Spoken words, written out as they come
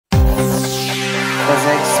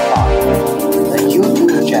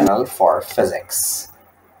channel for physics.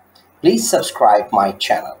 Please subscribe my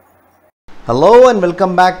channel. Hello and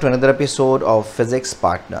welcome back to another episode of Physics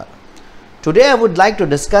Partner. Today I would like to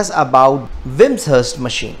discuss about Wimshurst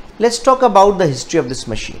machine. Let's talk about the history of this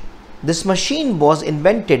machine. This machine was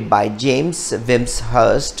invented by James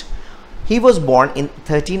Wimshurst. He was born in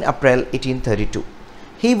 13 April 1832.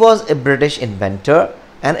 He was a British inventor,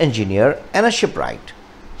 an engineer and a shipwright.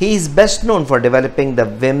 He is best known for developing the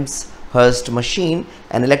Wimshurst machine,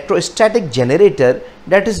 an electrostatic generator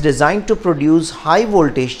that is designed to produce high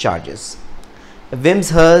voltage charges.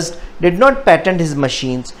 Wimshurst did not patent his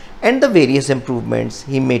machines and the various improvements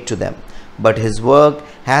he made to them, but his work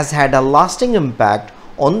has had a lasting impact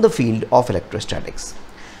on the field of electrostatics.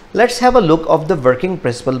 Let's have a look of the working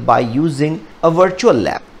principle by using a virtual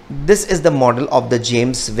lab. This is the model of the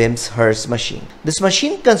James Wimshurst machine. This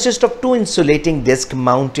machine consists of two insulating discs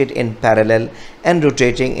mounted in parallel and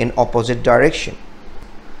rotating in opposite direction.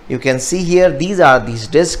 You can see here these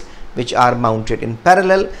discs which are mounted in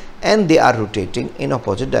parallel and they are rotating in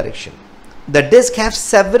opposite direction. The discs have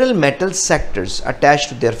several metal sectors attached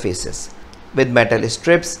to their faces, with metal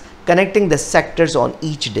strips connecting the sectors on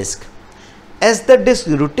each disc. As the discs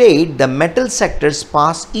rotate, the metal sectors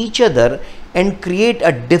pass each other and create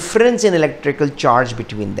a difference in electrical charge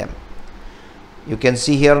between them. You can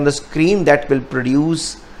see here on the screen that will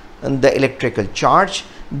produce the electrical charge.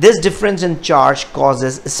 This difference in charge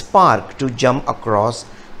causes a spark to jump across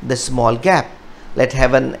the small gap. Let's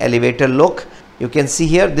have an elevator look. You can see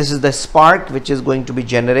here this is the spark which is going to be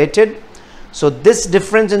generated. So this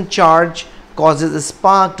difference in charge causes a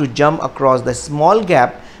spark to jump across the small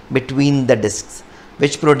gap between the discs,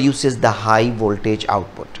 which produces the high voltage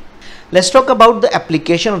output. Let's talk about the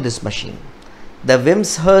application of this machine. The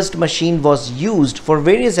Wimshurst machine was used for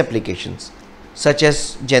various applications, such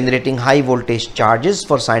as generating high voltage charges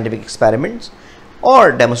for scientific experiments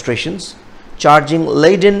or demonstrations, charging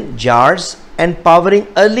Leyden jars, and powering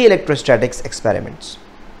early electrostatics experiments.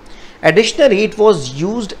 Additionally, it was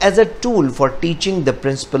used as a tool for teaching the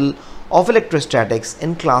principle of electrostatics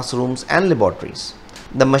in classrooms and laboratories.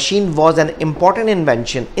 The machine was an important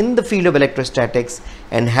invention in the field of electrostatics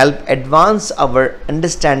and helped advance our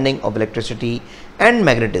understanding of electricity and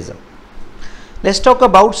magnetism. Let's talk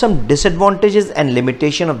about some disadvantages and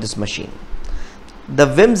limitations of this machine. The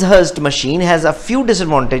Wimshurst machine has a few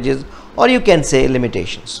disadvantages, or you can say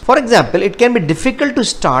limitations. For example, it can be difficult to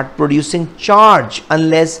start producing charge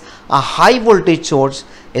unless a high voltage source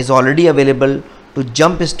is already available to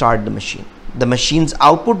jump start the machine. The machine's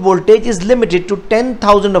output voltage is limited to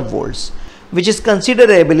 10,000 volts, which is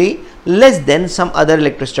considerably less than some other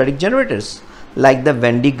electrostatic generators like the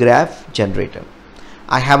van de Graaff generator.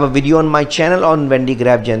 I have a video on my channel on van de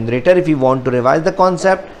Graaff generator. If you want to revise the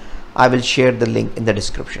concept, I will share the link in the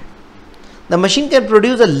description. The machine can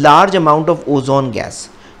produce a large amount of ozone gas,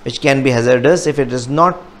 which can be hazardous if it is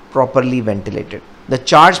not properly ventilated. The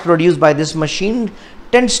charge produced by this machine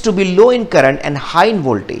tends to be low in current and high in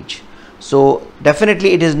voltage. So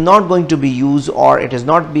definitely it is not going to be used, or it is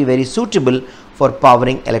not be very suitable for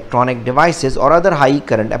powering electronic devices or other high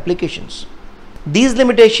current applications. These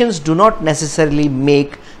limitations do not necessarily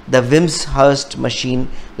make the Wimshurst machine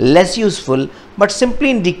less useful, but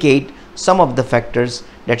simply indicate some of the factors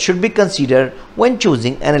that should be considered when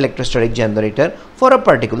choosing an electrostatic generator for a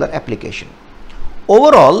particular application.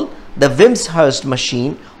 Overall, the Wimshurst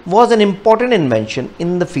machine was an important invention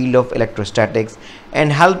in the field of electrostatics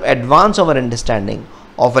and helped advance our understanding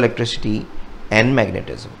of electricity and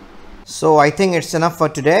magnetism. So I think it's enough for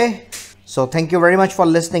today. So thank you very much for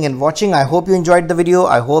listening and watching. I hope you enjoyed the video.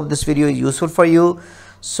 I hope this video is useful for you.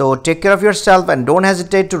 So take care of yourself and don't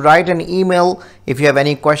hesitate to write an email if you have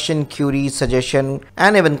any question, query, suggestion,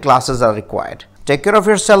 and even classes are required. Take care of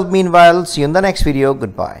yourself meanwhile. See you in the next video.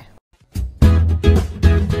 Goodbye.